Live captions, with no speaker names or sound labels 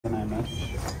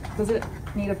Does it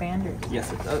need a bandage?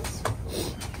 Yes, it does.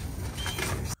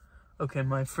 Okay,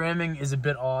 my framing is a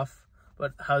bit off,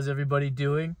 but how's everybody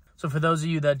doing? So for those of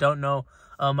you that don't know,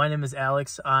 my name is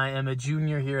Alex. I am a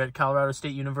junior here at Colorado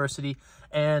State University,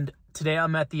 and today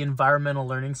I'm at the Environmental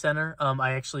Learning Center.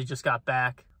 I actually just got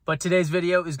back, but today's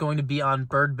video is going to be on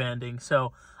bird banding.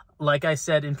 So like I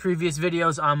said in previous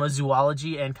videos, I'm a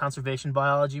zoology and conservation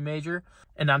biology major,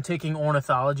 and I'm taking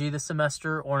ornithology this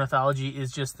semester. Ornithology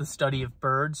is just the study of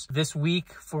birds. This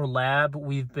week for lab,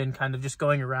 we've been kind of just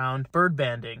going around bird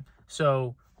banding.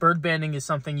 So bird banding is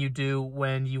something you do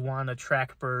when you want to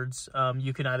track birds.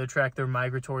 You can either track their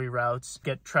migratory routes,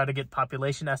 try to get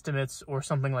population estimates or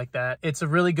something like that. It's a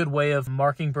really good way of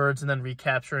marking birds and then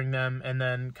recapturing them and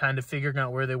then kind of figuring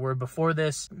out where they were before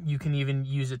this. You can even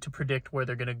use it to predict where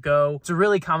they're going to go. It's a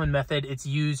really common method. It's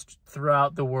used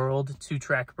throughout the world to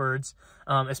track birds,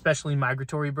 especially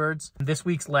migratory birds. In this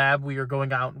week's lab, we are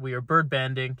going out, we are bird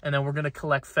banding, and then we're going to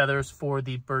collect feathers for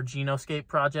the Bird Genoscape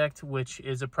project, which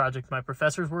is a project my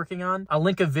professor's working on. I'll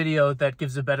link a video that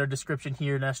gives a better description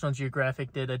here. National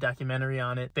Geographic did a documentary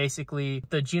on it. Basically,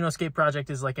 the Genoscape project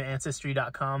is like an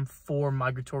Ancestry.com for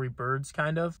migratory birds,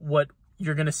 kind of. What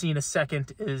you're going to see in a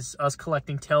second is us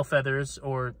collecting tail feathers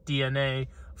or DNA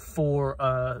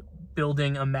for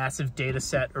building a massive data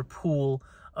set or pool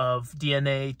of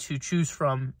DNA to choose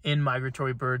from in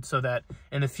migratory birds so that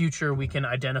in the future we can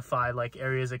identify like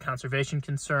areas of conservation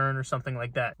concern or something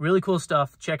like that. Really cool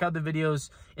stuff. Check out the videos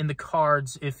in the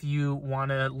cards if you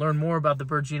want to learn more about the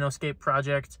Bird Genoscape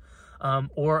project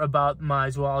or about my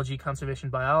zoology conservation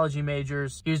biology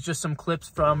majors. Here's just some clips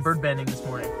from bird banding this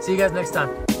morning. See you guys next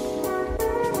time.